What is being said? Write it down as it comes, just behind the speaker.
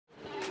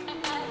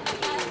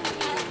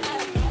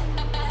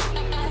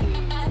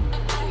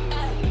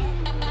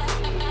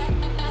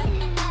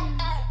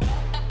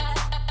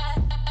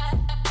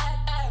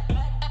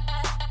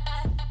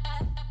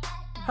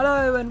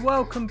Hello and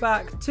welcome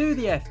back to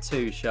the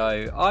F2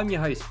 show. I'm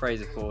your host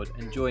Fraser Ford,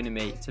 and joining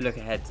me to look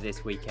ahead to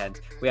this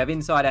weekend, we have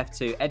Inside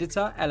F2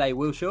 editor LA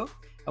Wilshaw,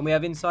 and we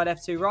have Inside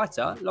F2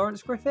 writer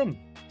Lawrence Griffin.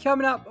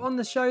 Coming up on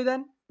the show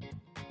then,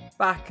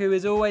 Baku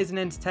is always an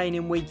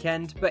entertaining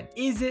weekend, but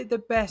is it the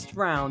best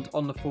round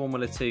on the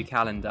Formula 2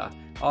 calendar?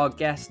 Our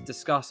guests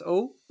discuss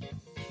all.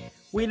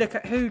 We look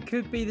at who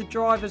could be the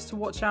drivers to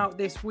watch out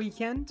this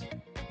weekend.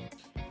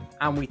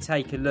 And we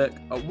take a look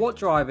at what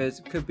drivers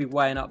could be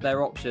weighing up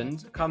their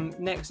options come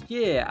next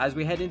year as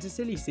we head into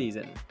silly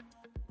season.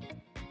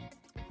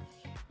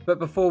 But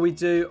before we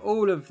do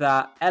all of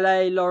that,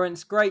 LA,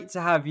 Lawrence, great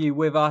to have you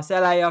with us.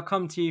 LA, I'll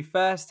come to you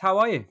first. How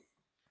are you?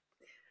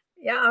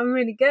 Yeah, I'm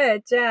really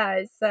good. Yeah,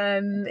 it's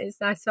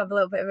nice to have a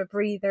little bit of a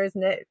breather,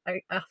 isn't it?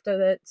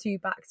 After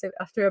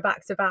after a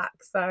back to back.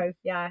 So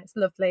yeah, it's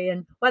lovely,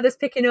 and weather's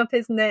picking up,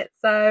 isn't it?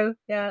 So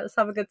yeah, let's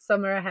have a good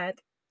summer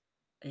ahead.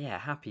 Yeah,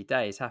 happy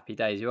days.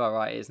 You are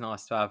right. It's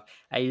nice to have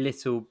a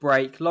little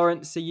break.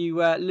 Lawrence, are you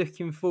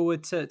looking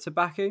forward to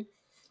Baku?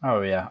 Oh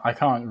yeah, I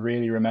can't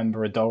really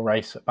remember a dull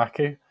race at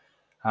Baku,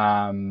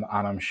 and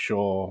I'm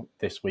sure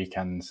this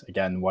weekend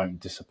again won't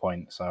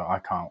disappoint. So I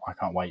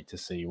can't wait to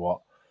see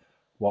what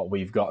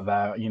we've got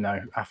there. You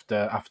know,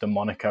 after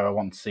Monaco, I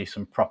want to see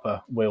some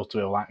proper wheel to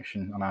wheel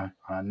action, and I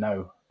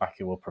know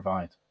Baku will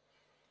provide.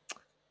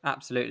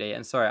 Absolutely.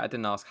 And sorry, I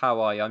didn't ask, how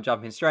are you? I'm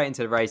jumping straight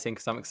into the racing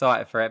because I'm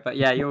excited for it. But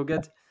yeah, you're all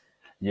good?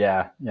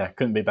 Yeah,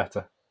 couldn't be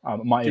better.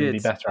 It might even be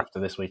better after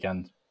this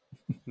weekend.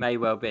 May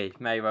well be.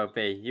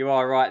 You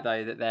are right,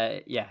 though, that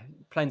there,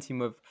 plenty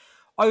of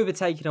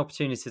overtaking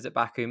opportunities at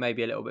Baku,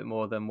 maybe a little bit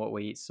more than what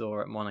we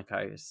saw at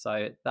Monaco.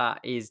 So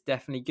that is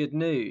definitely good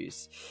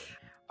news.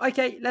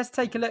 Okay, let's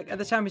take a look at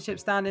the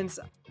championship standings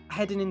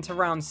heading into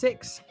round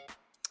 6.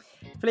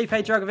 Felipe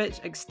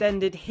Drugovich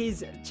extended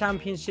his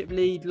championship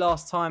lead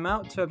last time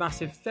out to a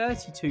massive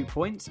 32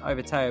 points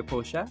over Teo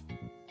Porcher.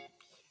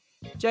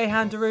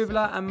 Jehan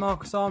Daruvala and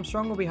Marcus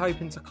Armstrong will be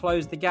hoping to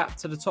close the gap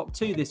to the top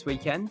 2 this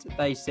weekend.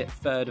 They sit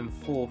 3rd and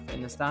 4th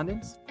in the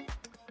standings.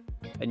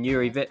 And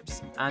Yuri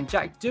Vips and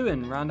Jack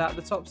Doohan round out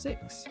the top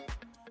 6.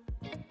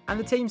 And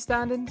the team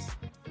standings?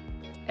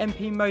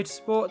 MP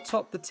Motorsport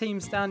topped the team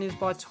standings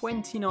by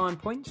 29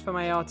 points from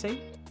ART.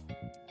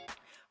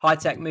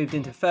 High-Tech moved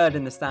into 3rd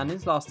in the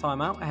standings last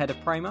time out, ahead of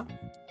Prema.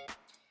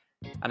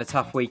 And a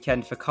tough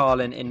weekend for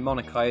Carlin in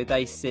Monaco.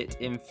 They sit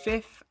in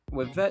 5th,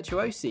 with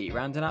Virtuosi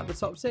rounding out the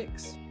top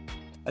 6.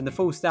 And the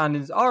full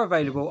standings are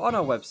available on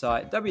our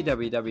website,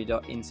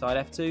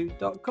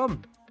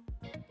 www.insidef2.com.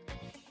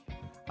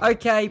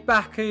 Okay,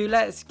 Baku,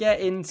 let's get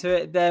into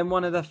it then.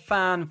 One of the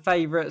fan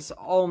favourites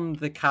on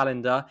the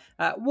calendar.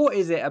 What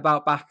is it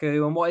about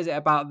Baku, and what is it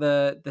about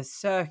the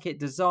circuit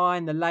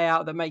design, the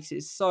layout that makes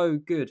it so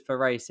good for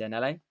racing,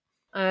 LA?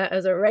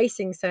 As a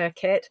racing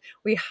circuit,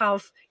 we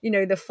have,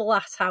 the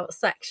flat out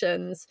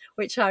sections,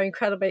 which are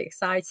incredibly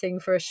exciting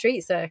for a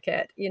street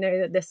circuit.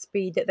 The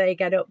speed that they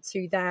get up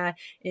to there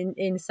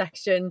in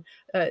section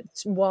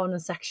 1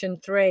 and section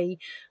 3.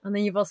 And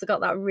then you've also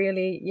got that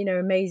really,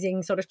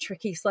 amazing sort of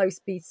tricky slow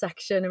speed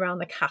section around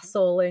the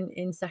castle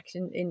in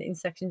section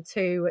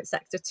 2 at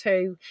sector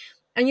 2.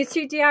 And your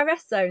 2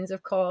 DRS zones,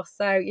 of course.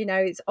 So,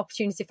 it's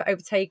opportunity for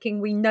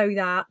overtaking. We know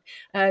that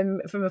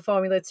from a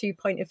Formula 2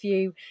 point of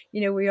view.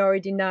 We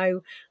already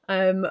know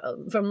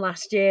from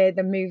last year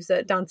the moves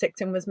that Dan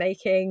Tickton was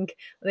making,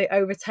 the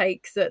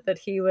overtakes that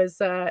he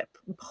was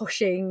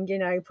pushing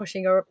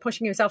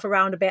himself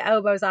around a bit,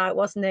 elbows out,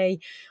 wasn't he,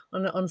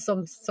 on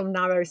some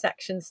narrow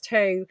sections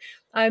too.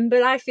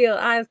 But I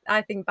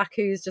think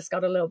Baku's just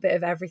got a little bit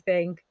of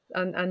everything,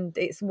 and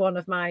it's one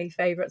of my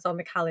favourites on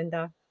the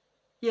calendar.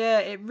 Yeah,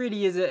 it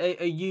really is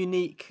a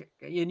unique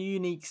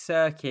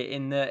circuit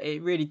in that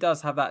it really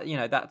does have that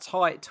that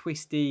tight,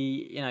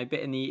 twisty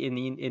bit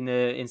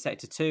in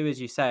sector 2, as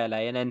you say,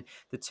 LA, and then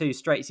the 2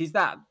 straights. Is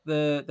that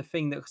the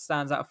thing that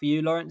stands out for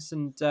you, Lawrence?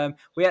 And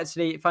we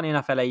actually, funny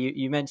enough, LA,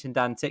 you mentioned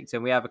Dan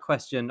Tickton. We have a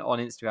question on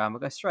Instagram.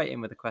 We'll go straight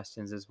in with the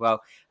questions as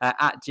well.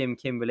 At Jim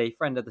Kimberley,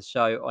 friend of the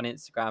show on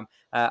Instagram,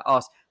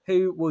 asked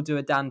who will do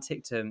a Dan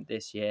Tickton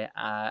this year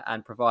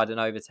and provide an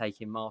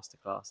overtaking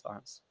masterclass,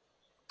 Lawrence.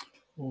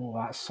 Oh,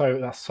 that's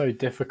so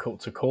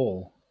difficult to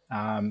call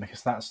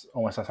because that's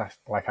almost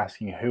like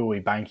asking who are we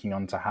banking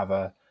on to have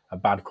a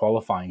bad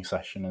qualifying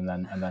session and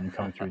then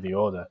come through the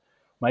order.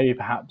 Maybe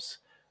perhaps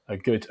a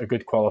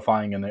good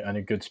qualifying and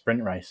a good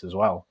sprint race as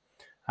well.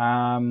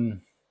 I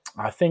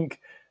think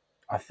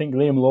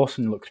Liam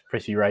Lawson looked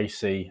pretty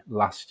racy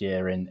last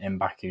year in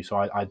Baku, so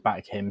I'd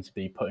back him to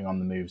be putting on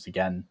the moves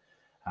again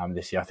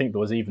this year. I think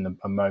there was even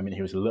a moment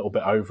he was a little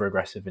bit over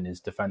aggressive in his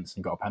defence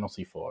and got a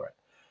penalty for it.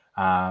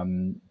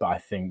 But I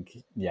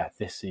think,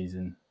 this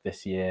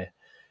year,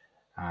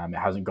 it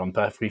hasn't gone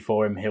perfectly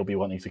for him. He'll be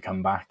wanting to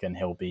come back and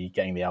he'll be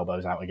getting the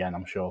elbows out again,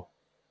 I'm sure.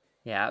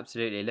 Yeah,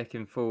 absolutely.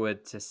 Looking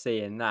forward to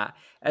seeing that.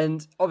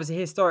 And obviously,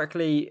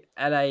 historically,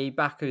 LA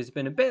Baku has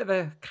been a bit of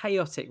a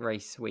chaotic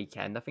race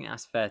weekend. I think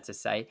that's fair to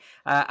say.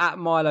 At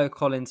Milo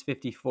Collins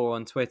 54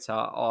 on Twitter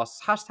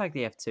asks, hashtag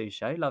the F2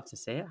 show. Love to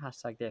see it.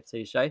 Hashtag the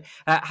F2 show.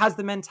 Has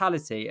the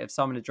mentality of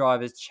some of the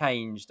drivers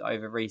changed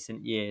over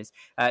recent years?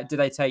 Do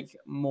they take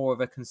more of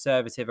a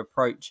conservative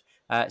approach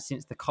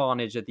since the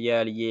carnage of the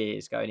early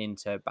years going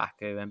into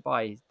Baku? And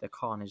by the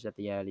carnage of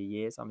the early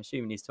years, I'm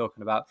assuming he's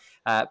talking about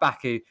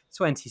Baku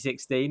 2016,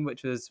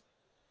 which was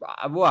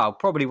well,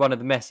 probably one of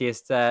the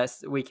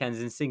messiest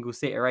weekends in single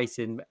seater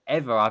racing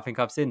ever I think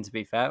I've seen. To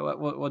be fair,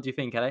 what do you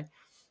think, Ellie?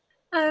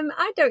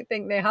 I don't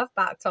think they have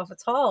backed off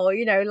at all.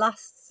 You know,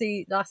 last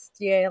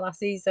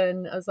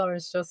season, as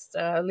Lawrence just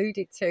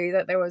alluded to,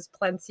 that there was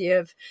plenty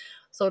of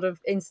sort of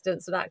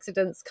incidents and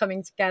accidents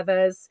coming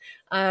together.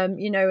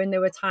 You know, and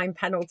there were time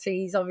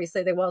penalties.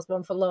 Obviously, there was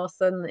one for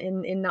Lawson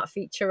in that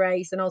feature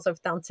race, and also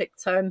for Dan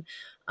Ticktum.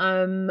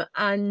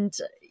 And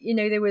you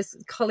know, there was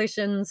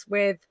collisions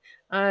with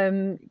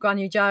Guan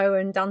Yu Zhou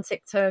and Dan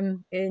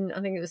Ticktum in, I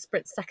think it was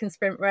second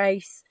sprint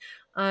race.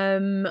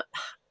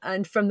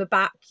 And from the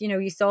back, you know,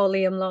 you saw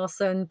Liam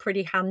Lawson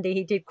pretty handy.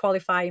 He did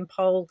qualify in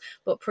pole,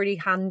 but pretty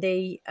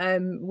handy,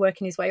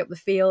 working his way up the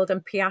field.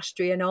 And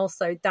Piastri and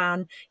also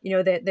Dan, you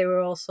know, they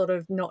were all sort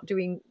of not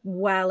doing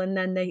well, and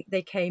then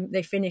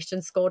they finished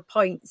and scored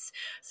points.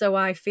 So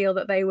I feel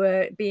that they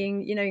were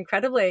being, you know,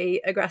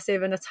 incredibly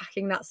aggressive and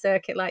attacking that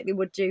circuit like they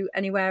would do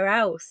anywhere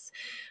else.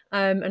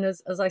 And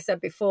as I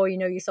said before, you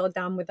know, you saw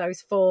Dan with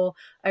those 4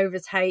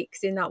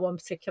 overtakes in that one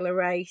particular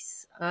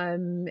race.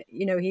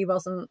 You know, he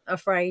wasn't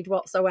afraid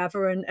whatsoever.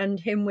 And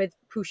him with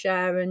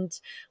Poucher and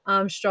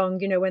Armstrong,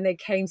 you know, when they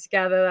came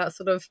together, that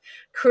sort of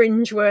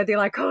cringeworthy,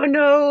 like, oh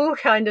no,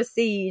 kind of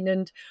scene.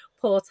 And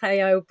poor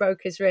Teo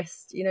broke his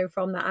wrist, you know,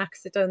 from that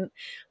accident.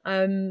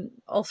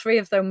 All 3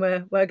 of them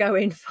were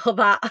going for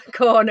that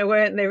corner,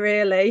 weren't they,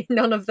 really?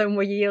 None of them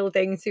were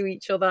yielding to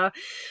each other.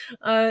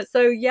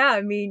 So yeah,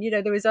 I mean, you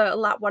know, there was a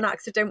lap 1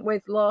 accident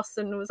with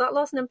Lawson. Was that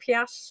Lawson and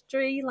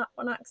Piastri? Lap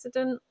 1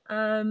 accident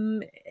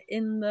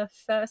in the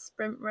first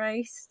sprint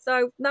race.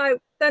 So no,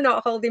 they're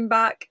not holding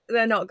back.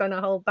 They're not going to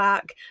hold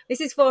back.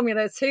 This is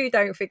Formula 2.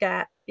 Don't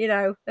forget. You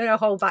know, there are no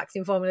holdbacks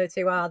in Formula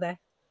 2, are there?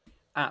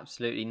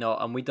 Absolutely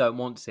not, and we don't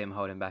want to see them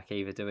holding back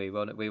either, do we?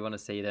 We want to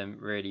see them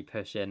really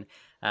pushing,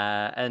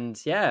 and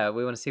yeah,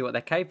 we want to see what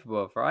they're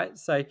capable of, right?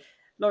 So,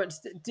 Lawrence,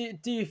 do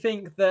you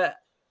think that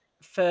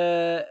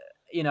for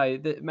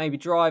that maybe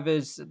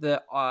drivers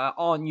that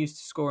aren't used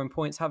to scoring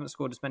points, haven't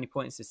scored as many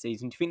points this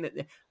season, do you think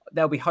that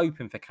they'll be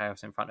hoping for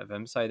chaos in front of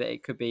them, so that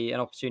it could be an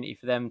opportunity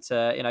for them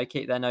to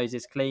keep their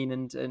noses clean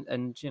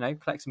and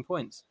collect some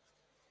points?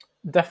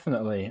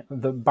 Definitely,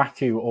 the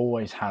Baku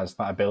always has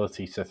that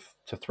ability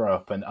to throw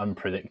up an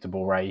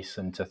unpredictable race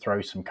and to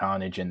throw some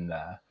carnage in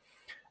there.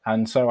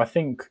 And so I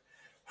think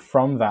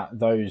from that,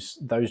 those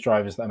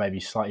drivers that are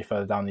maybe slightly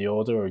further down the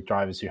order, or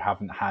drivers who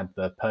haven't had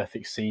the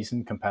perfect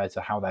season compared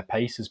to how their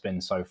pace has been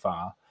so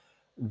far,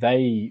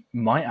 they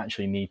might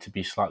actually need to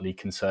be slightly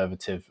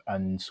conservative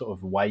and sort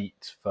of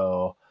wait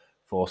for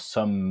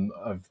some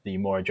of the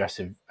more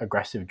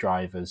aggressive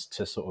drivers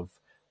to sort of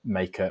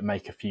make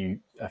a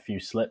few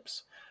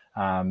slips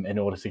in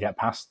order to get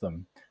past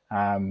them.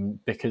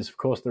 Because of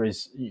course there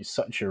is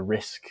such a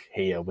risk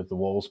here with the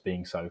walls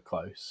being so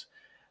close,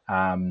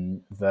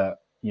 that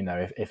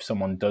if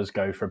someone does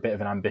go for a bit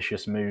of an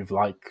ambitious move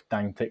like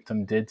Dan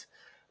Ticktum did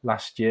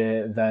last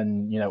year,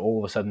 then all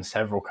of a sudden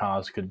several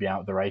cars could be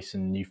out of the race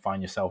and you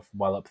find yourself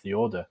well up the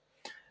order.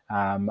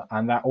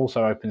 And that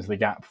also opens the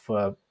gap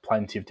for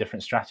plenty of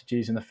different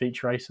strategies in the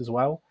feature race as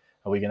well.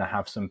 Are we going to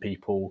have some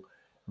people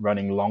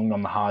running long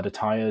on the harder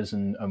tyres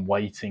and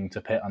waiting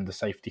to pit under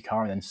safety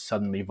car and then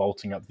suddenly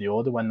vaulting up the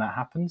order when that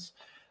happens?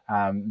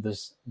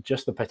 There's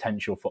just the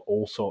potential for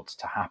all sorts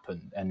to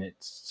happen. And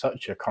it's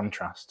such a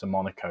contrast to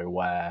Monaco,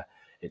 where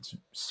it's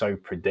so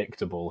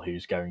predictable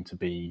who's going to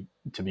be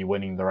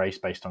winning the race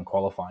based on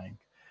qualifying.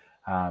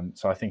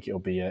 So I think it'll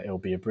be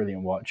a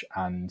brilliant watch,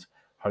 and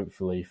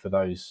hopefully for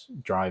those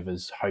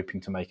drivers hoping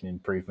to make an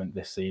improvement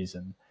this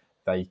season,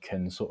 they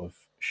can sort of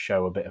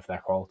show a bit of their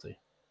quality.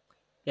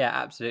 Yeah,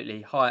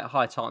 absolutely.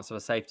 High chance of a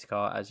safety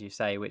car, as you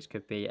say, which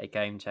could be a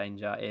game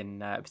changer in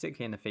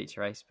particularly in the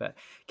feature race, but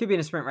could be in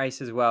a sprint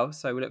race as well.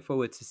 So we look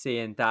forward to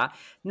seeing that.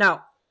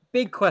 Now,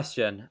 big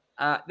question.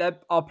 There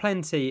are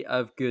plenty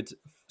of good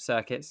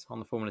circuits on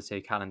the Formula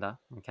 2 calendar.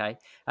 Okay,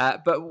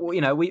 but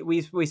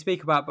we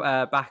speak about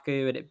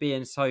Baku and it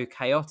being so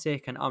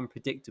chaotic and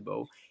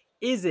unpredictable.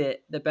 Is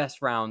it the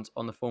best round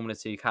on the Formula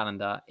 2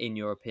 calendar, in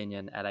your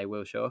opinion, LA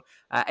Wilshire?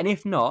 And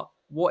if not,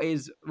 what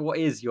is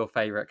your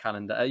favorite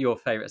calendar, your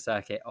favorite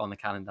circuit on the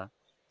calendar?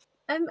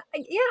 Yeah,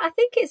 I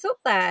think it's up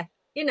there.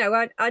 You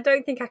know, I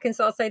don't think I can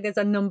sort of say there's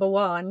a number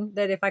one,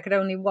 that if I could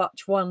only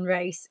watch one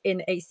race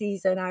in a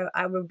season,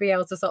 I would be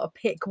able to sort of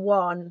pick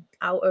one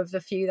out of the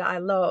few that I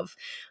love.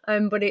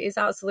 But it is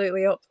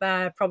absolutely up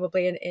there,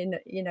 probably in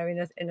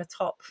a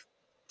top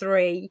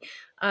 3.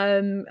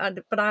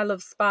 But I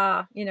love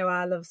Spa. You know,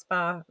 I love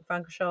Spa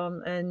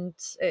Francorchamps, and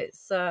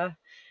it's a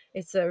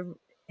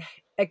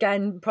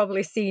again,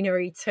 probably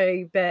scenery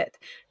too, but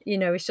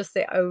it's just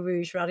the Eau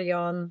Rouge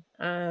Rayon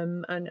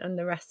and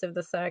the rest of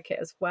the circuit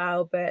as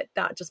well. But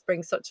that just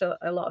brings such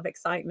a lot of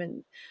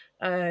excitement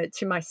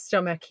to my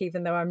stomach,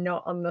 even though I'm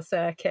not on the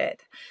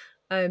circuit.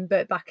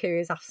 But Baku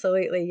is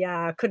absolutely,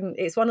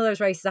 it's one of those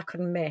races I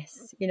couldn't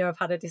miss. I've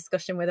had a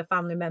discussion with a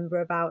family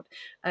member about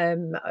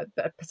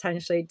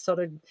potentially sort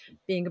of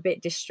being a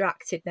bit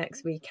distracted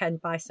next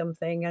weekend by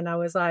something. And I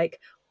was like,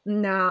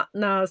 no,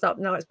 stop.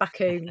 No, it's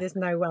Baku. There's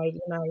no way,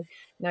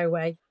 no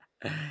way.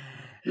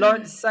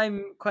 Lawrence,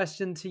 same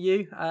question to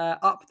you.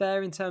 Up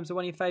there in terms of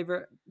one of your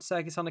favourite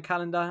circuits on the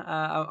calendar,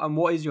 and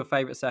what is your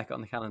favourite circuit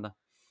on the calendar?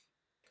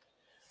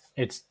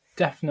 It's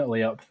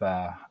definitely up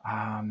there.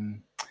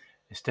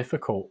 It's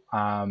difficult.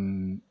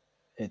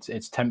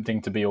 It's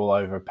tempting to be all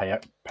over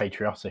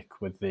patriotic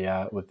with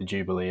the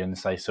Jubilee and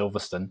say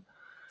Silverstone,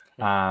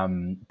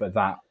 but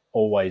that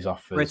always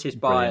offers British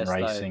brilliant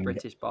bias, racing. though.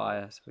 British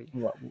bias.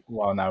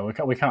 Well, no,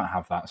 we can't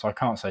have that. So I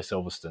can't say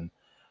Silverstone.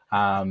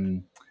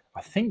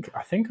 I think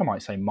I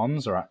might say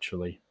Monza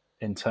actually,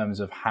 in terms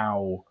of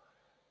how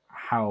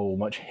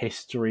much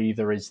history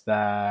there is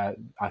there.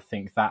 I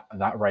think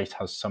that race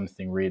has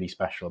something really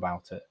special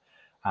about it.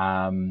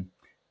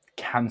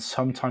 Can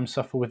sometimes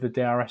suffer with the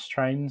DRS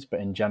trains, but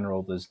in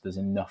general, there's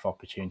enough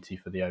opportunity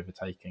for the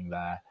overtaking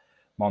there.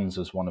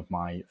 Monza's one of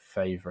my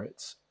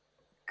favourites.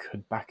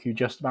 Could Baku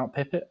just about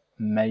pip it?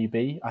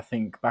 Maybe. I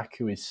think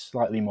Baku is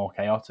slightly more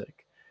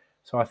chaotic.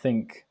 So I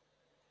think,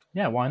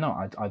 yeah, why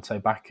not? I'd say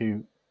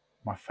Baku,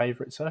 my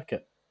favourite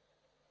circuit.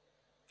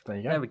 There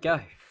you go. There we go.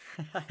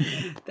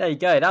 There you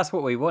go. That's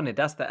what we wanted.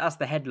 That's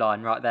the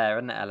headline right there,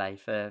 isn't it, LA,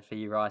 for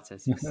you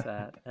writers?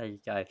 There you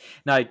go.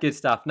 No, good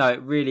stuff. No,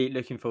 really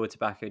looking forward to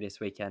Baku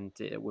this weekend.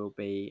 It will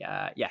be,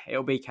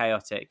 it'll be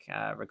chaotic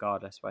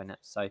regardless, won't it?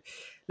 So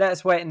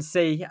let's wait and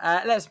see.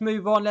 Let's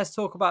move on. Let's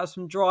talk about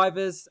some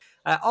drivers.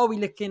 Are we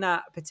looking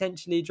at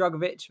potentially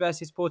Drugovich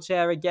versus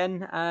Pourchaire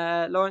again?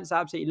 Lawrence, I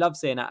absolutely love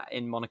seeing that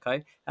in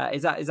Monaco.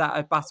 Is that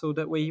a battle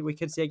that we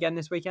could see again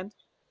this weekend?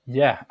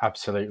 Yeah,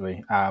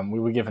 absolutely. We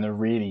were given a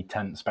really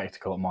tense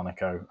spectacle at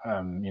Monaco.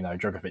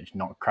 Drugovich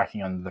not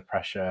cracking under the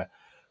pressure,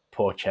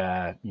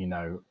 Pourchaire,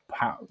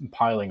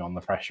 piling on the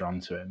pressure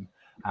onto him.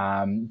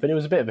 But it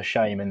was a bit of a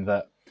shame in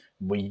that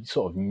we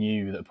sort of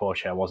knew that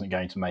Pourchaire wasn't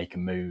going to make a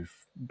move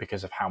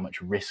because of how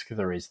much risk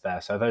there is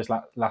there. So those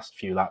last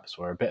few laps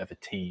were a bit of a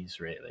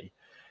tease, really.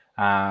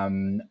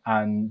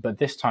 But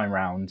this time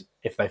round,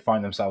 if they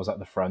find themselves at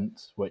the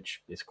front,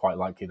 which is quite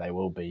likely they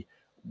will be,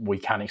 we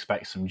can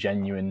expect some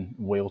genuine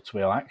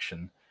wheel-to-wheel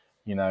action.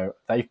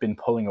 They've been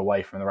pulling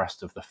away from the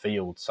rest of the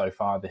field so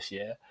far this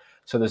year,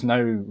 so there's no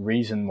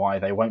reason why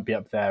they won't be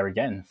up there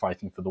again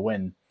fighting for the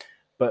win.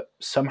 But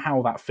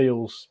somehow that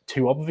feels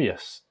too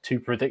obvious,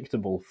 too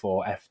predictable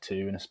for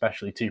F2, and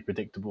especially too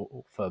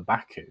predictable for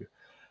Baku.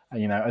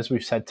 As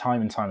we've said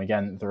time and time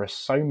again, there are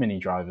so many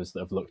drivers that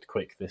have looked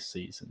quick this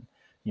season.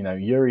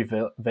 Yuri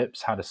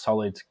Vips had a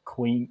solid,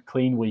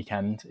 clean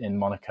weekend in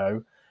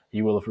Monaco.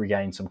 He will have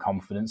regained some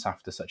confidence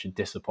after such a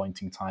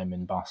disappointing time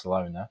in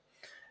Barcelona.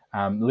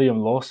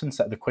 Liam Lawson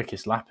set the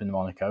quickest lap in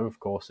Monaco.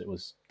 Of course, it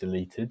was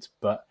deleted,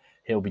 but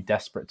he'll be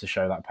desperate to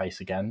show that pace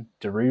again.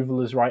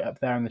 Deruval is right up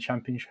there in the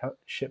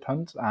championship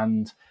hunt,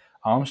 and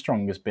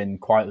Armstrong has been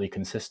quietly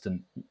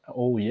consistent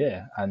all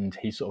year, and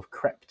he sort of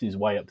crept his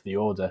way up the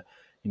order.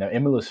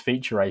 Imola's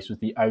feature race was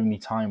the only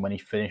time when he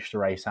finished a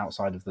race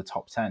outside of the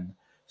top 10.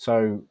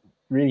 So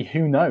really,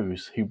 who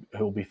knows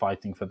who'll be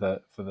fighting for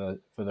the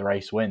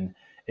race win?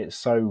 It's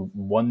so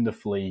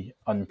wonderfully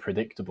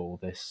unpredictable,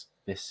 this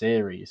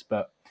series.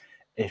 But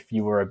if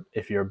you're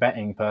a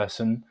betting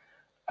person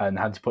and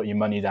had to put your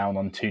money down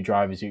on two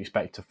drivers you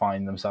expect to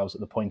find themselves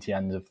at the pointy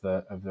end of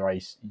the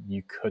race,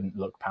 you couldn't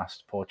look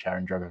past Pourchaire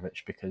and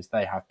Drugovich, because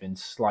they have been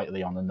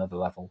slightly on another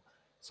level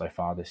so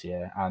far this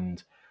year,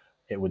 and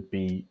it would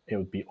be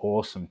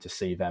awesome to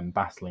see them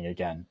battling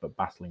again, but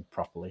battling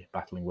properly,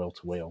 battling wheel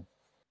to wheel.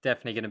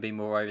 Definitely going to be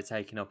more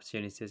overtaking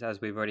opportunities,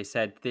 as we've already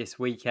said, this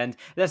weekend.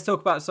 Let's talk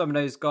about some of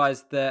those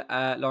guys that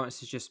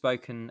Lawrence has just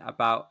spoken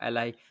about,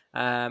 LA.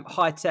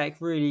 High tech,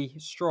 really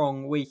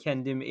strong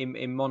weekend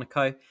in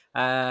Monaco.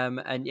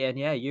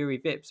 Yuri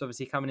Vips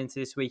obviously coming into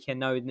this weekend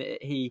knowing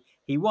that he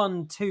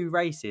won 2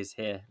 races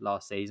here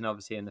last season,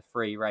 obviously in the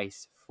 3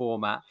 race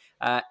format.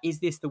 Is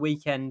this the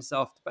weekend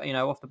off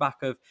the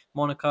back of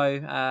Monaco,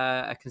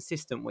 a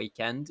consistent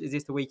weekend? Is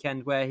this the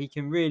weekend where he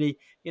can really,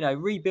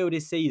 rebuild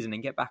his season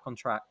and get back on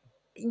track?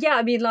 Yeah,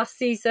 I mean, last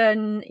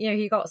season,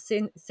 he got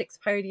 6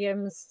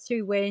 podiums,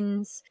 2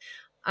 wins,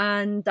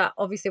 and that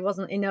obviously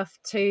wasn't enough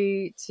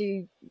to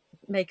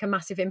make a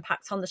massive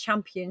impact on the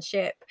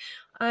championship.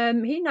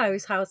 He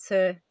knows how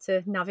to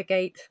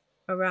navigate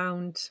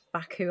around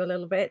Baku a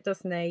little bit,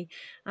 doesn't he?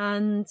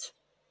 And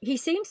he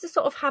seems to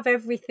sort of have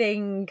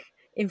everything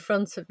in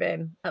front of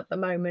him at the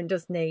moment,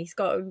 doesn't he? He's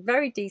got a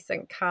very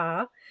decent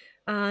car,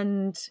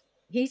 and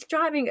he's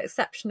driving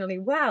exceptionally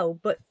well,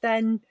 but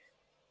then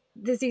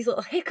there's these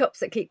little hiccups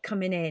that keep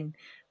coming in,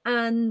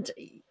 and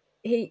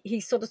he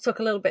sort of took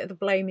a little bit of the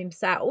blame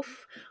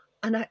himself.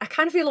 And I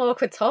kind of feel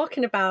awkward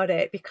talking about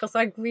it because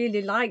I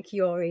really like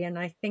Yuri and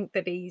I think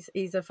that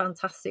he's a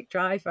fantastic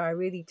driver. I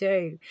really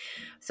do.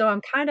 So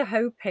I'm kind of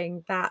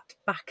hoping that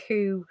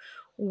Baku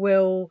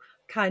will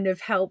kind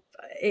of help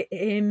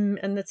him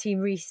and the team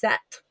reset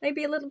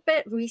maybe a little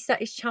bit, reset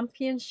his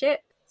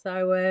championship.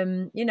 So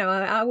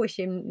I wish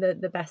him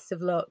the best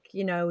of luck.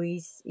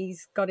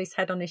 He's got his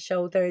head on his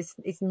shoulders.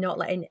 He's not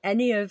letting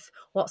any of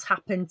what's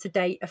happened to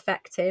date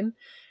affect him.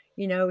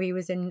 He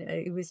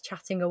was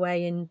chatting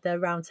away in the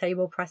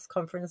roundtable press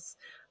conference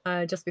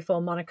just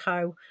before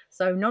Monaco.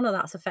 So none of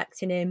that's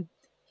affecting him.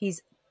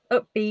 He's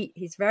upbeat.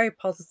 He's very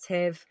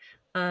positive,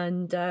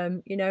 and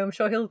I'm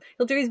sure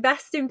he'll do his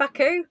best in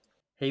Baku.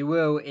 He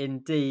will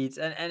indeed,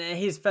 and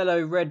his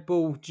fellow Red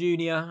Bull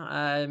junior,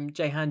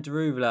 Jehan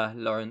Daruvla,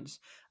 Lawrence.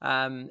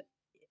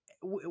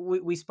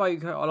 We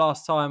spoke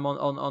last time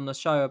on the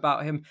show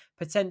about him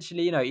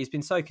potentially. He's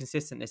been so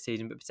consistent this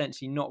season, but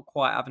potentially not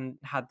quite haven't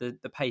had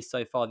the pace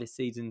so far this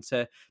season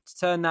to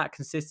turn that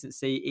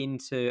consistency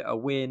into a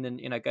win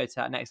and go to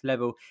that next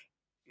level.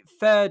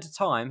 Third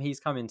time he's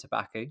come into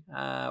Baku,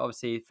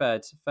 obviously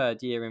third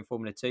year in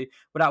Formula 2.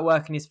 Would that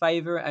work in his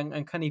favour?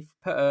 And can he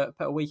put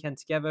a weekend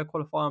together,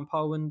 qualify on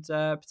pole, and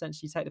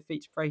potentially take the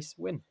feature race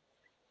win?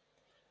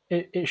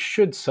 It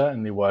should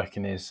certainly work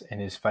in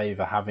his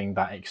favour, having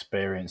that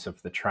experience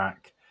of the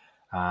track,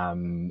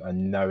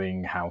 and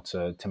knowing how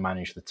to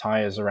manage the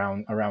tyres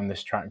around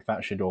this track.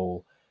 That should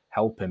all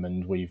help him.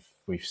 And we've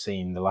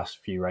seen the last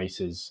few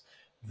races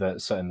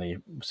that certainly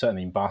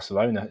in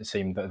Barcelona, it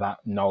seemed that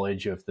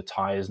knowledge of the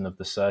tyres and of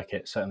the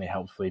circuit certainly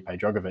helped Felipe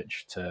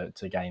Drugovich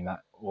to gain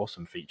that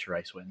awesome feature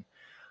race win.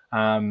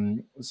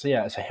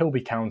 So he'll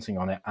be counting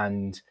on it,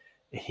 and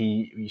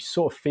you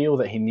sort of feel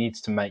that he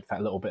needs to make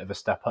that little bit of a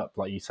step up.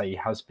 Like you say, he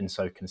has been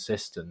so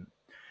consistent,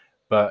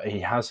 but he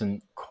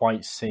hasn't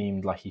quite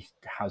seemed like he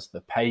has the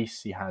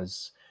pace. He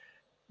has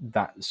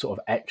that sort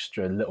of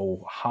extra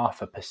little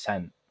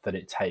 0.5% that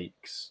it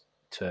takes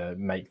to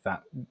make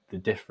that the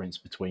difference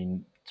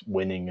between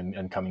winning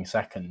and coming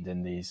second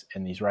in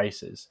these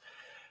races.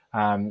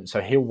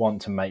 So he'll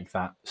want to make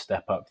that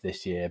step up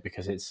this year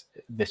because it's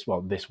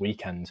this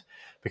weekend,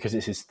 because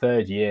it's his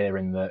third year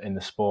in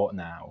the sport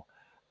now,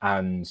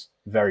 and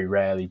very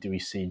rarely do we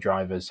see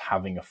drivers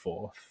having a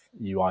fourth.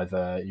 You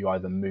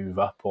either move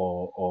up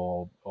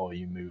or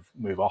you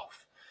move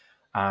off,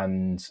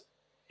 and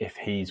if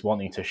he's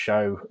wanting to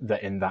show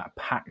that in that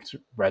packed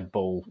Red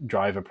Bull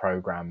driver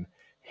program,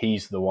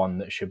 he's the one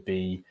that should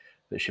be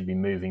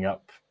moving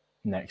up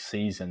next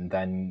season,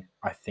 then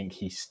I think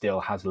he still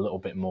has a little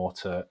bit more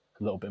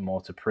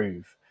to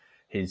prove.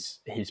 His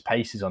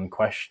pace is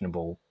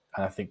unquestionable,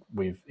 and I think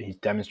he's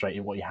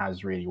demonstrated what he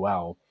has really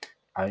well.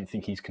 I don't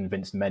think he's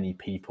convinced many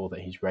people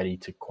that he's ready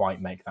to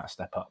quite make that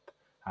step up.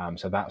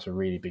 So that's a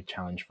really big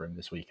challenge for him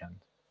this weekend.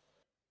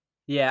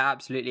 Yeah,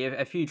 absolutely.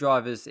 A few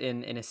drivers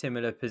in a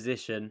similar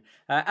position.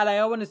 LA,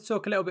 I wanted to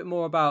talk a little bit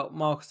more about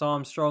Marcus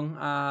Armstrong.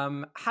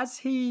 Has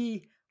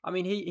he? I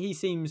mean, he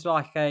seems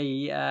like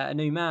a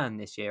new man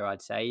this year.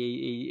 I'd say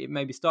he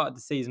maybe started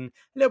the season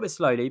a little bit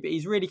slowly, but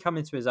he's really come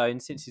into his own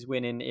since his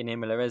win in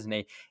Imola, isn't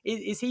he?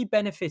 Is he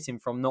benefiting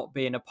from not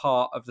being a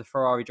part of the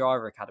Ferrari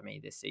Driver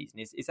Academy this season?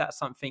 Is that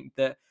something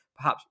that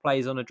perhaps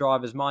plays on a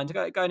driver's mind?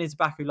 Going into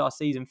Baku last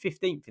season,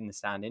 15th in the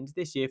standings.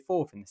 This year,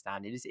 4th in the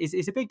standings.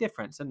 It's a big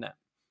difference, isn't it?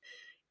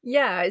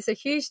 Yeah, it's a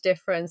huge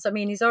difference. I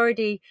mean, he's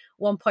already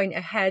 1 point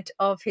ahead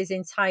of his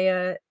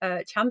entire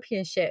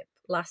championship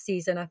last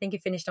season. I think he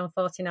finished on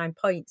 49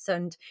 points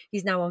and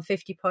he's now on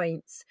 50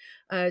 points.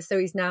 So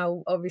he's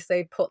now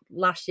obviously put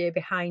last year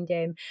behind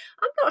him.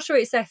 I'm not sure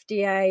it's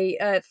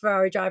FDA,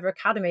 Ferrari Driver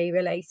Academy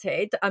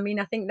related. I mean,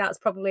 I think that's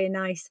probably a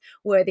nice,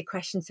 worthy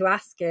question to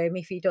ask him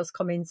if he does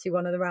come into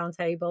one of the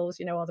roundtables,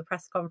 or the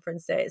press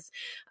conferences.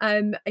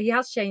 He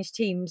has changed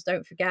teams,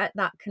 don't forget.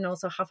 That can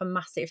also have a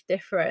massive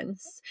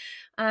difference.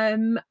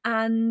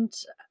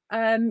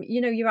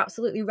 You're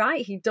absolutely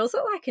right. He does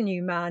look like a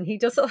new man. He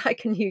does look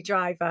like a new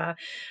driver.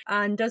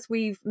 And as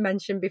we've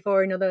mentioned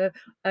before in other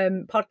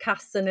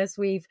podcasts, and as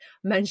we've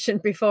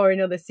mentioned before in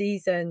other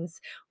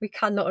seasons, we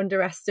cannot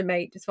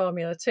underestimate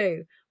Formula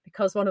 2.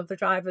 Because one of the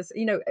drivers,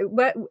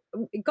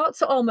 it got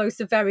to almost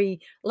the very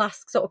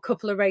last sort of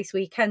couple of race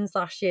weekends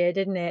last year,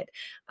 didn't it?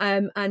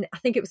 And I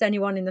think it was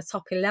anyone in the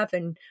top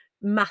 11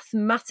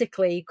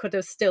 mathematically could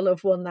have still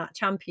have won that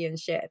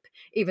championship,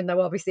 even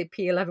though obviously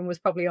P11 was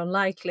probably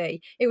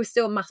unlikely. It was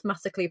still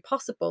mathematically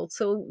possible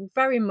till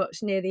very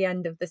much near the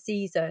end of the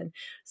season.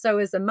 So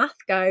as the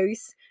math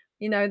goes,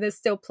 there's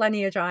still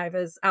plenty of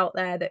drivers out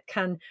there that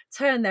can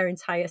turn their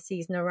entire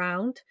season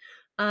around.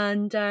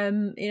 And,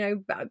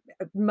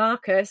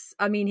 Marcus,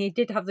 I mean, he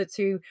did have the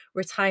 2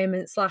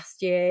 retirements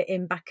last year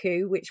in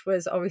Baku, which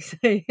was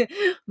obviously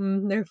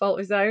no fault of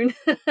his own.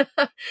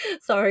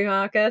 Sorry,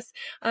 Marcus.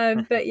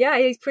 But yeah,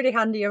 he's pretty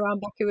handy around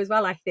Baku as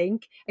well, I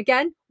think.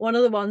 Again, one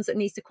of the ones that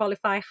needs to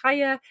qualify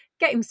higher,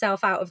 get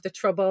himself out of the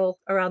trouble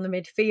around the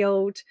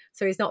midfield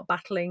so he's not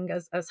battling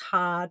as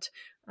hard.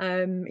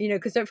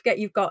 Because don't forget,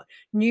 you've got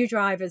new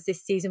drivers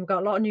this season. We've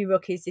got a lot of new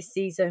rookies this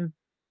season.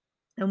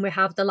 And we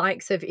have the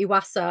likes of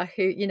Iwasa,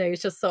 who,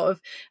 is just sort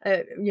of,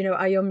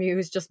 Ayumu,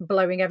 who's just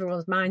blowing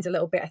everyone's minds a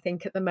little bit, I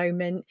think, at the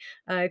moment,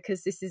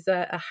 because this is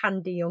a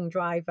handy young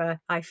driver,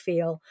 I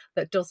feel,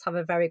 that does have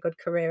a very good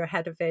career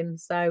ahead of him.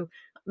 So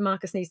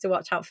Marcus needs to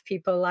watch out for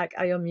people like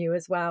Ayumu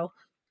as well.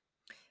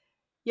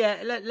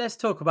 Yeah, let's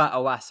talk about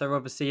Owasa.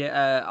 Obviously,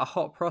 a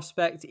hot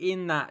prospect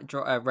in that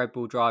Red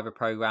Bull driver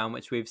program,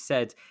 which we've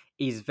said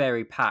is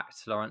very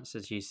packed, Lawrence,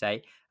 as you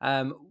say.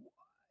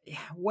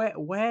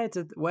 Where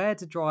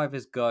do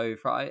drivers go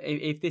for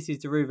if this is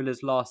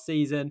Daruvala's last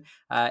season,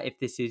 if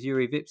this is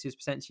Yuri Vips's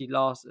potentially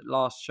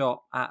last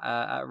shot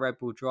at Red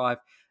Bull Drive?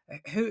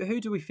 Who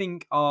do we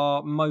think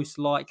are most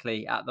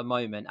likely at the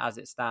moment, as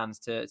it stands,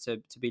 to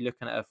be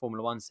looking at a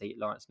Formula One seat,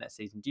 Lawrence, next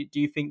season? Do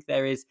you think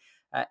there is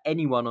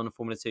anyone on the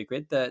Formula 2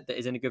 grid that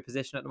is in a good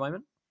position at the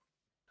moment?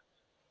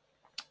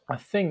 I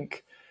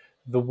think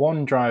the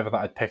one driver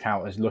that I'd pick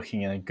out as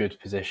looking in a good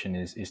position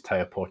is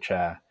Teo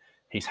Porcher.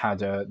 He's had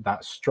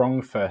that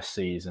strong first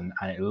season,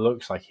 and it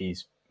looks like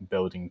he's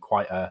building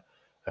quite a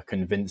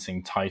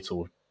convincing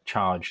title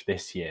charge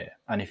this year.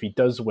 And if he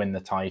does win the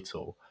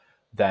title,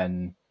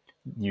 then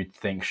you'd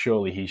think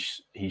surely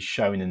he's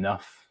shown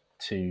enough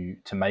to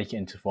make it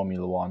into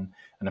Formula One.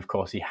 And of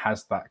course, he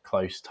has that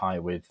close tie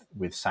with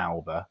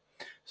Sauber.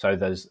 So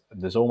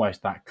there's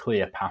almost that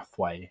clear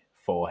pathway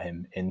for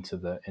him into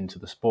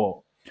the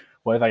sport.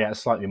 Where they get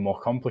slightly more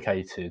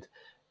complicated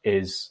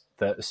is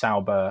that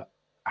Sauber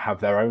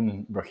have their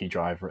own rookie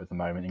driver at the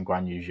moment in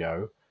Guan Yu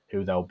Zhou,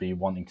 who they'll be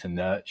wanting to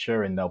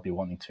nurture and they'll be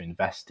wanting to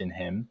invest in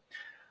him.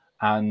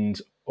 And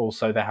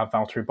also they have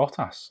Valtteri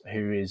Bottas,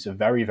 who is a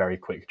very, very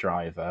quick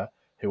driver,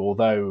 who,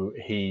 although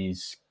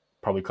he's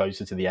probably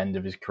closer to the end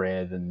of his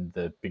career than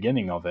the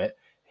beginning of it,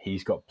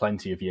 he's got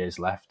plenty of years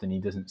left and he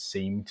doesn't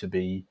seem to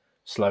be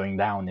slowing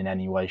down in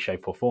any way,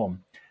 shape or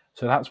form.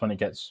 So that's when it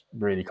gets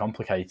really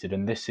complicated.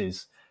 And this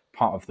is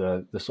part of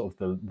the sort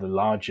of the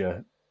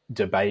larger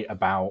debate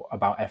about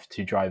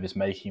F2 drivers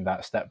making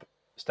that step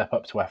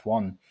up to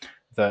F1,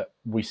 that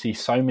we see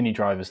so many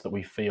drivers that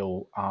we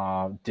feel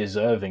are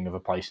deserving of a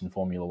place in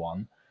Formula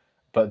One,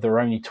 but there are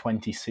only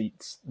 20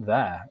 seats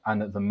there.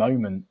 And at the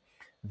moment,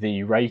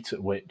 the rate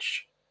at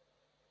which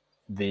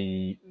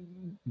the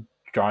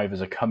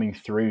drivers are coming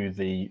through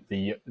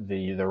the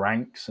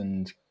ranks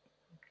and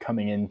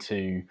coming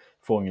into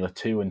Formula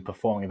 2 and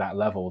performing at that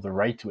level, the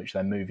rate at which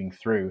they're moving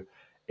through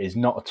is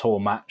not at all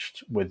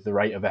matched with the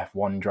rate of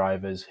F1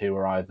 drivers who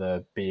are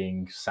either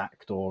being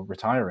sacked or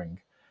retiring.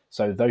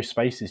 So those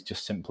spaces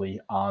just simply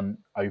aren't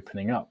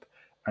opening up.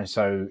 And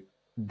so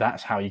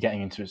that's how you're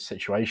getting into a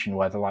situation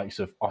where the likes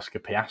of Oscar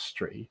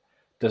Piastri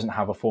doesn't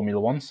have a Formula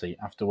One seat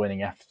after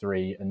winning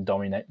F3 and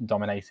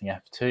dominating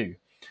F2.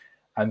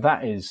 And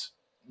that is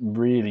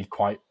really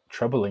quite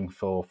troubling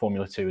for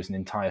Formula 2 as an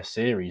entire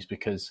series,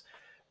 because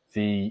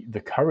the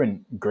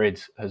current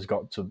grid has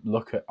got to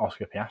look at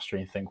Oscar Piastri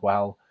and think,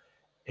 well,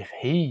 if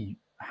he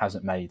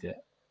hasn't made it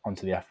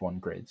onto the F1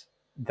 grid,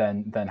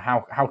 then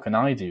how can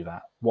I do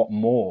that? What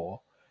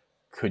more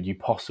could you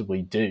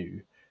possibly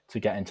do to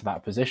get into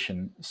that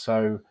position?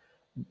 So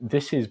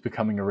this is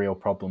becoming a real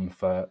problem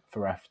for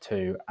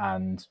F2,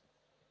 and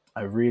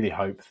I really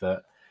hope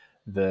that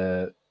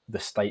the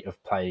state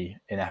of play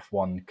in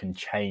F1 can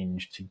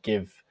change to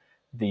give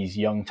these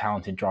young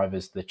talented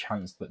drivers the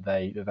chance that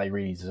they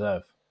really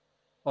deserve.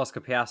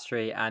 Oscar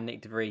Piastri and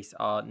Nick De Vries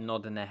are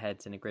nodding their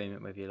heads in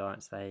agreement with you,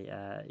 Lawrence.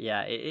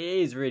 It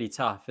is really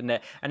tough,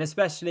 and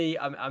especially,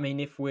 I mean,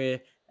 if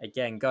we're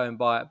again going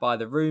by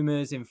the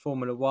rumours in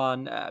Formula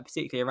One,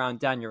 particularly around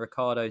Daniel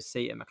Ricciardo's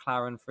seat at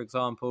McLaren, for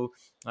example,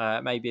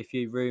 maybe a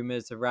few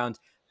rumours around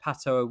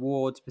Pato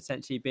O'Ward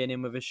potentially being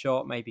in with a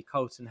shot, maybe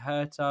Colton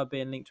Herta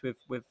being linked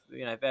with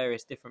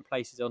various different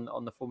places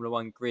on the Formula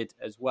One grid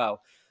as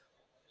well.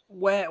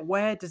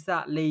 Where does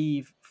that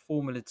leave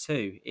Formula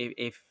 2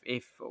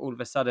 if all of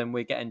a sudden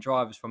we're getting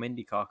drivers from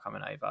IndyCar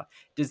coming over?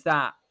 Does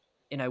that,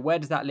 where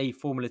does that leave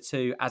Formula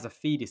 2 as a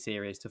feeder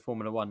series to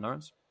Formula 1,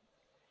 Lawrence?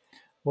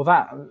 Well,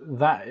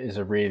 that is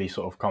a really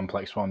sort of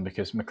complex one,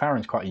 because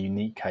McLaren's quite a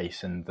unique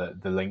case in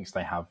the links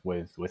they have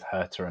with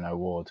Herta and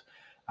O'Ward,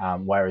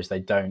 whereas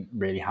they don't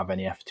really have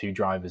any F2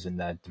 drivers in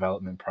their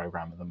development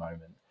program at the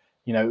moment.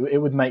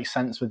 It would make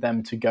sense with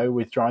them to go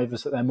with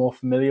drivers that they're more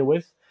familiar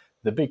with.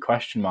 The big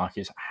question mark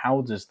is,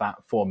 how does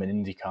that form in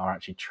IndyCar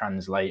actually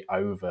translate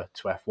over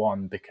to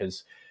F1?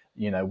 Because,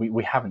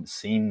 we haven't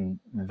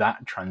seen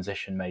that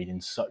transition made in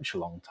such a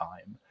long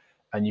time.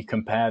 And you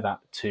compare that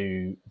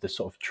to the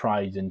sort of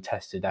tried and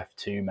tested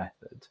F2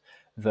 method,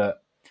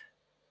 that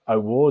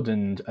O'Ward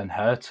and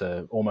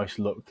Herta almost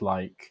looked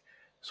like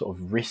sort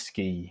of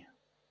risky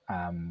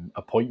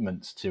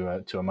appointments to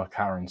a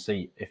McLaren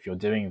seat if you're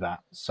doing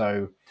that.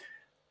 So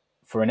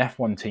for an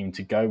F1 team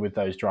to go with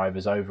those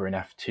drivers over an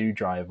F2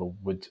 driver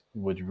would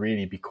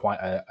really be quite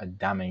a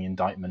damning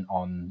indictment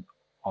on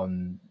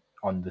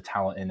the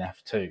talent in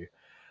F2.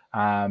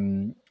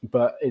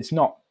 But it's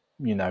not,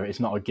 it's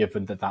not a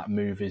given that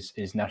move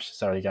is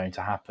necessarily going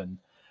to happen.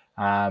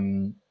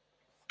 And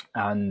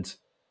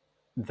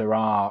there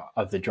are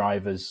other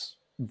drivers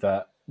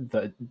that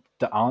that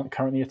aren't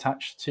currently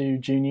attached to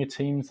junior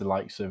teams, the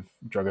likes of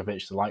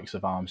Drogovic, the likes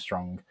of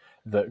Armstrong,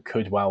 that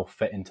could well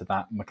fit into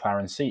that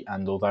McLaren seat.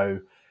 And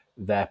although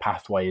their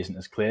pathway isn't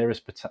as clear as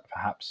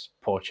perhaps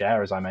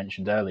Pourchaire, as I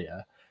mentioned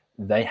earlier,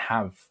 they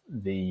have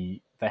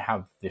the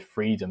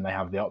freedom, they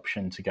have the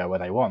option to go where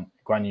they want.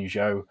 Guan Yu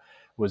Zhou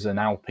was an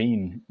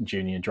Alpine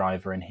junior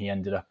driver, and he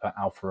ended up at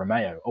Alfa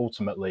Romeo.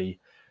 Ultimately,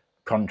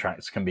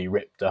 contracts can be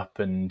ripped up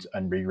and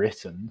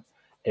rewritten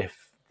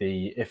if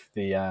the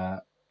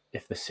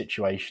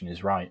situation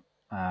is right.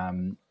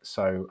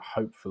 So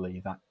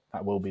hopefully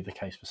that will be the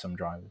case for some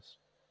drivers.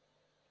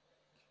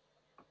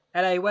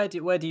 LA, where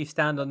do you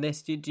stand on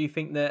this? Do you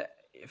think that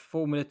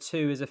Formula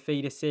 2 as a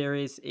feeder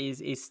series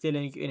is still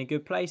in a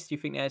good place? Do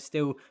you think they're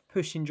still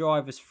pushing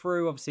drivers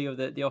through? Obviously,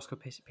 the Oscar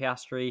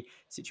Piastri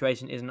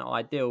situation isn't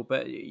ideal,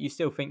 but you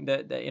still think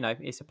that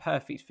it's a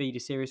perfect feeder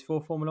series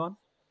for Formula 1?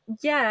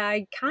 Yeah,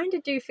 I kind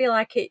of do feel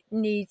like it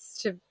needs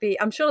to be.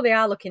 I'm sure they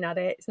are looking at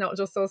it. It's not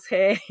just us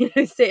here,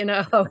 sitting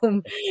at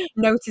home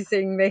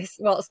noticing this.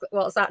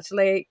 What's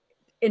actually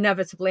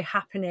inevitably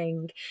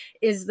happening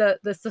is that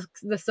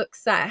the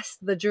success,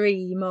 the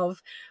dream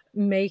of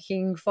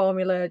making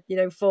Formula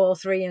 4,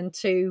 3, and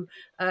 2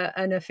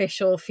 an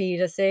official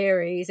feeder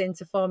series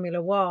into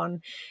Formula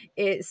 1,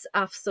 it's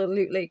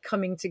absolutely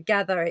coming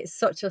together. It's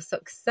such a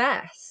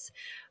success.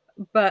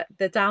 But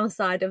the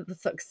downside of the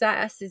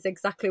success is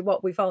exactly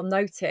what we've all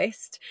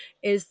noticed,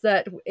 is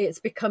that it's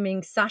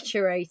becoming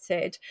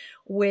saturated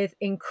with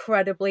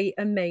incredibly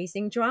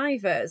amazing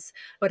drivers.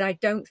 But I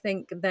don't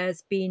think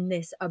there's been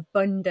this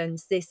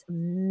abundance, this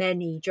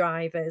many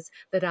drivers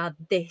that are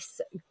this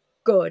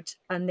good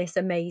and this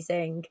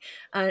amazing,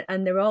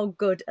 and they're all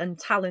good and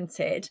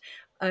talented,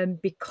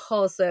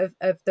 because of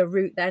the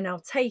route they're now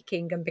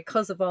taking, and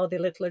because of all the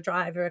little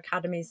driver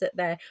academies that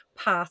they're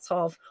part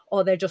of,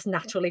 or they're just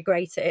naturally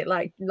great at it,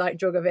 like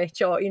Drogovic,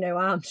 or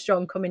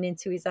Armstrong coming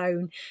into his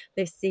own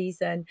this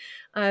season.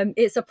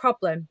 It's a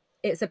problem.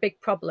 It's a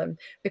big problem,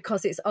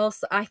 because it's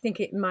also, I think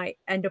it might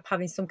end up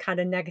having some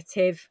kind of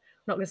negative,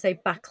 I'm not going to say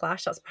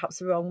backlash, that's perhaps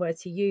the wrong word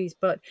to use,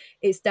 but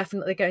it's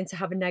definitely going to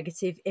have a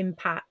negative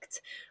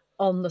impact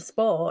on the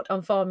sport,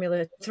 on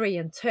Formula 3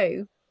 and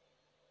 2,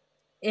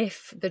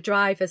 if the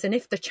drivers and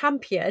if the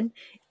champion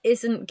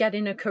isn't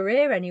getting a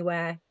career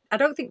anywhere. I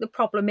don't think the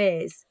problem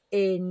is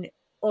in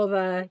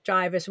other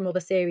drivers from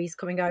other series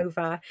coming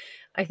over.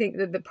 I think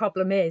that the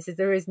problem is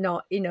there is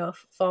not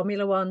enough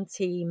Formula 1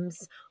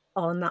 teams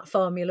on that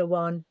Formula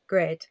 1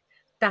 grid.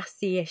 That's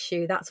the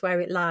issue. That's where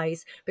it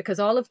lies, because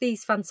all of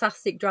these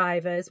fantastic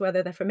drivers,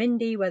 whether they're from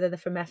Indy, whether they're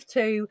from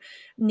F2,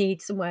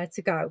 need somewhere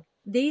to go.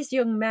 These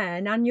young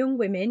men and young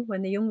women,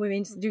 when the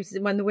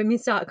women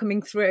start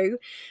coming through,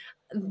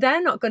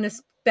 they're not going to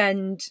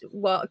spend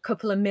a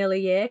couple of mil a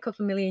year,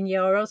 couple of million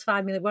euros,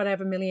 5 million,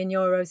 whatever million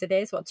euros it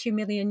is, 2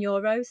 million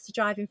euros to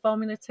drive in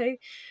Formula 2.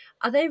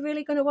 Are they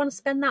really going to want to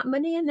spend that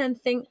money and then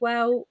think,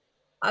 well,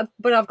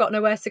 but I've got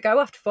nowhere to go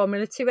after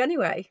Formula 2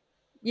 anyway?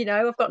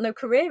 I've got no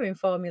career in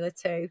Formula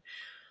 2.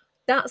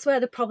 That's where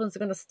the problems are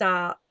going to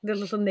start, the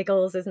little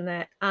niggles, isn't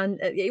it? And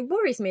it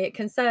worries me, it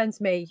concerns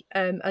me,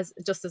 as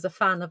a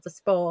fan of the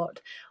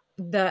sport,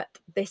 that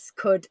this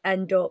could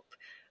end up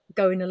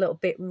going a little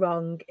bit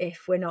wrong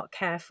if we're not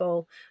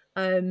careful.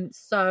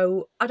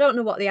 So I don't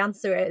know what the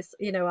answer is.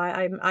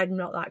 I'm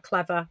not that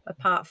clever,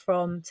 apart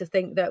from to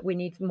think that we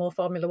need more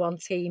Formula 1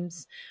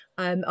 teams,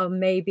 or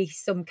maybe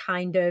some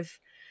kind of,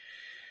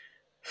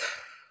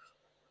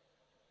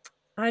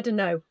 I don't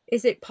know,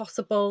 is it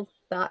possible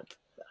that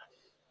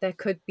there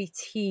could be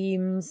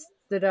teams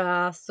that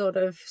are sort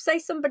of, say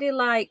somebody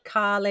like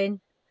Carlin,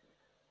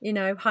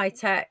 high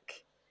tech,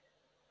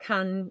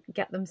 can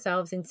get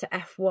themselves into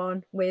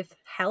F1 with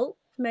help,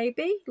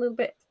 maybe a little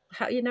bit.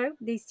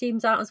 These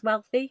teams aren't as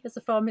wealthy as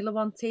the Formula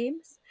 1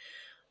 teams.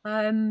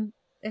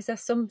 Is there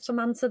some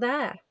answer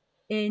there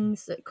in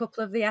a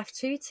couple of the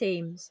F2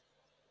 teams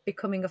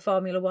becoming a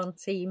Formula 1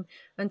 team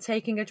and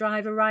taking a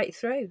driver right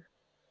through?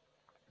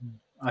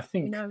 I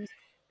think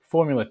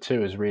Formula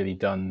 2 has really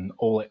done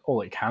all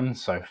it can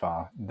so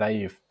far.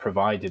 They've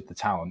provided the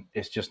talent.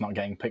 It's just not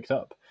getting picked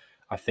up.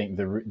 I think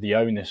the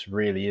onus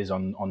really is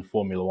on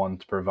Formula 1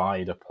 to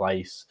provide a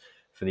place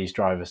for these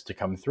drivers to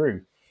come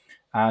through.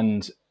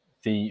 And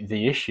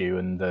the issue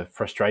and the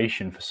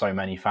frustration for so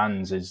many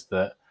fans is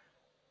that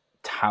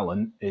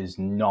talent is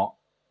not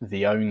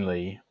the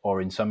only,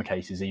 or in some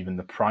cases even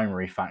the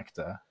primary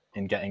factor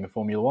in getting a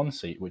Formula 1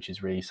 seat, which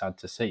is really sad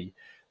to see.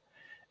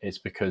 It's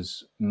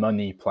because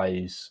money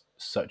plays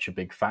such a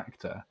big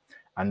factor.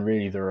 And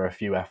really, there are a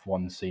few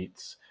F1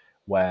 seats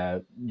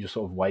where you're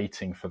sort of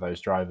waiting for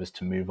those drivers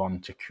to move on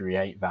to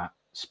create that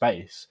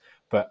space.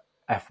 But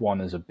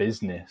F1 as a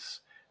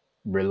business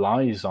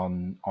relies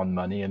on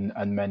money,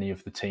 and many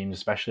of the teams,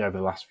 especially over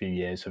the last few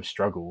years, have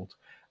struggled.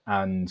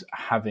 And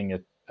having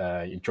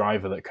a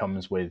driver that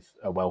comes with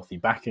a wealthy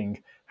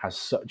backing has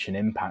such an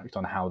impact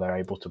on how they're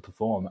able to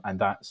perform. And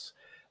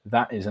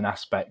that is an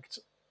aspect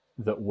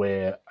that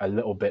we're a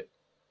little bit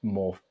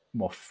more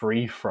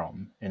free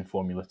from in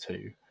Formula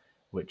 2,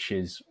 which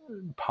is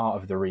part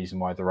of the reason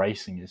why the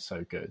racing is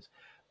so good.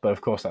 But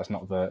of course, that's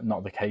not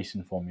the case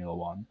in Formula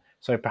One.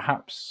 So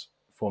perhaps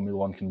Formula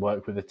One can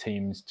work with the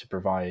teams to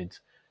provide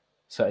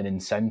certain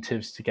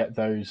incentives to get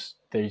those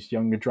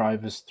younger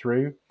drivers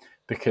through,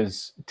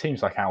 because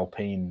teams like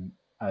Alpine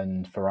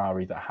and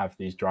Ferrari that have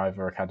these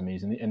driver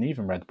academies, and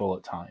even Red Bull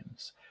at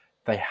times,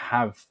 they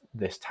have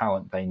this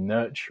talent, they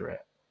nurture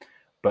it,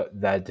 but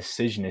their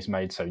decision is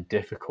made so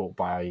difficult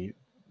by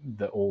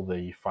all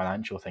the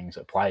financial things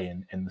at play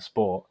in the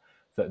sport,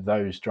 that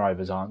those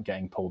drivers aren't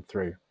getting pulled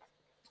through.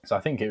 So I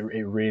think it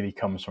really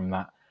comes from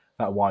that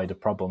wider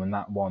problem, and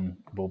that one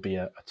will be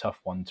a tough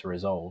one to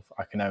resolve.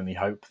 I can only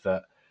hope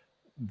that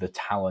the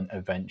talent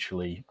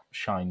eventually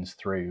shines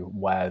through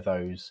where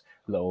those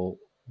little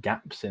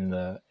gaps in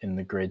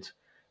the grid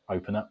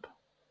open up.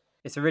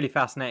 It's a really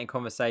fascinating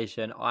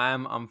conversation. I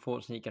am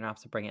unfortunately going to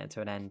have to bring it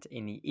to an end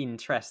in the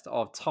interest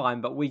of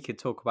time, but we could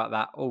talk about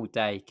that all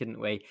day,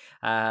 couldn't we?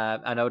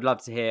 And I would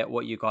love to hear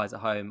what you guys at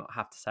home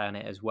have to say on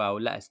it as well.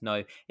 Let us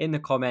know in the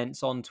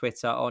comments on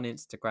Twitter, on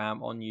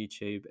Instagram, on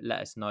YouTube.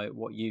 Let us know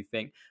what you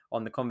think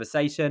on the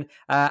conversation.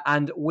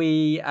 And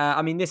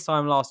this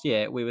time last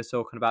year, we were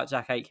talking about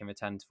Jack Aitken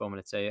returning to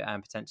Formula 2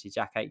 and potentially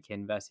Jack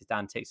Aitken versus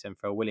Dan Tixon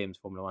for a Williams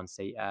Formula 1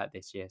 seat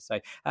this year. So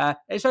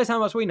it shows how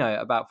much we know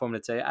about Formula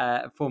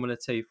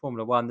 2,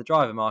 Formula 1, the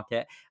driver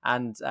market,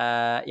 and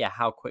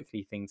how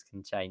quickly things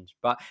can change.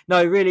 But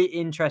no, really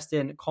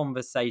interesting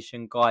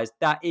conversation, guys.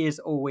 That is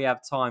all we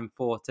have time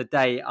for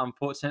today,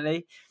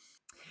 unfortunately.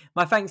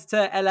 My thanks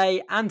to LA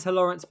and to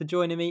Lawrence for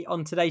joining me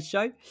on today's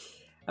show.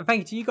 And thank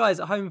you to you guys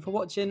at home for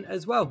watching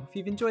as well. If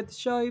you've enjoyed the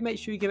show, make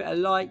sure you give it a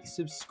like,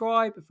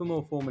 subscribe for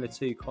more Formula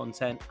 2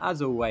 content.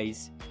 As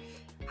always,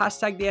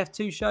 hashtag the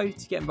F2 show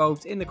to get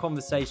involved in the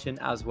conversation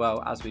as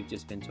well, as we've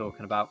just been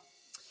talking about.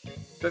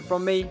 But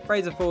from me,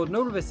 Fraser Ford, and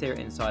all of us here at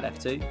Inside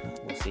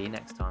F2, we'll see you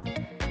next time.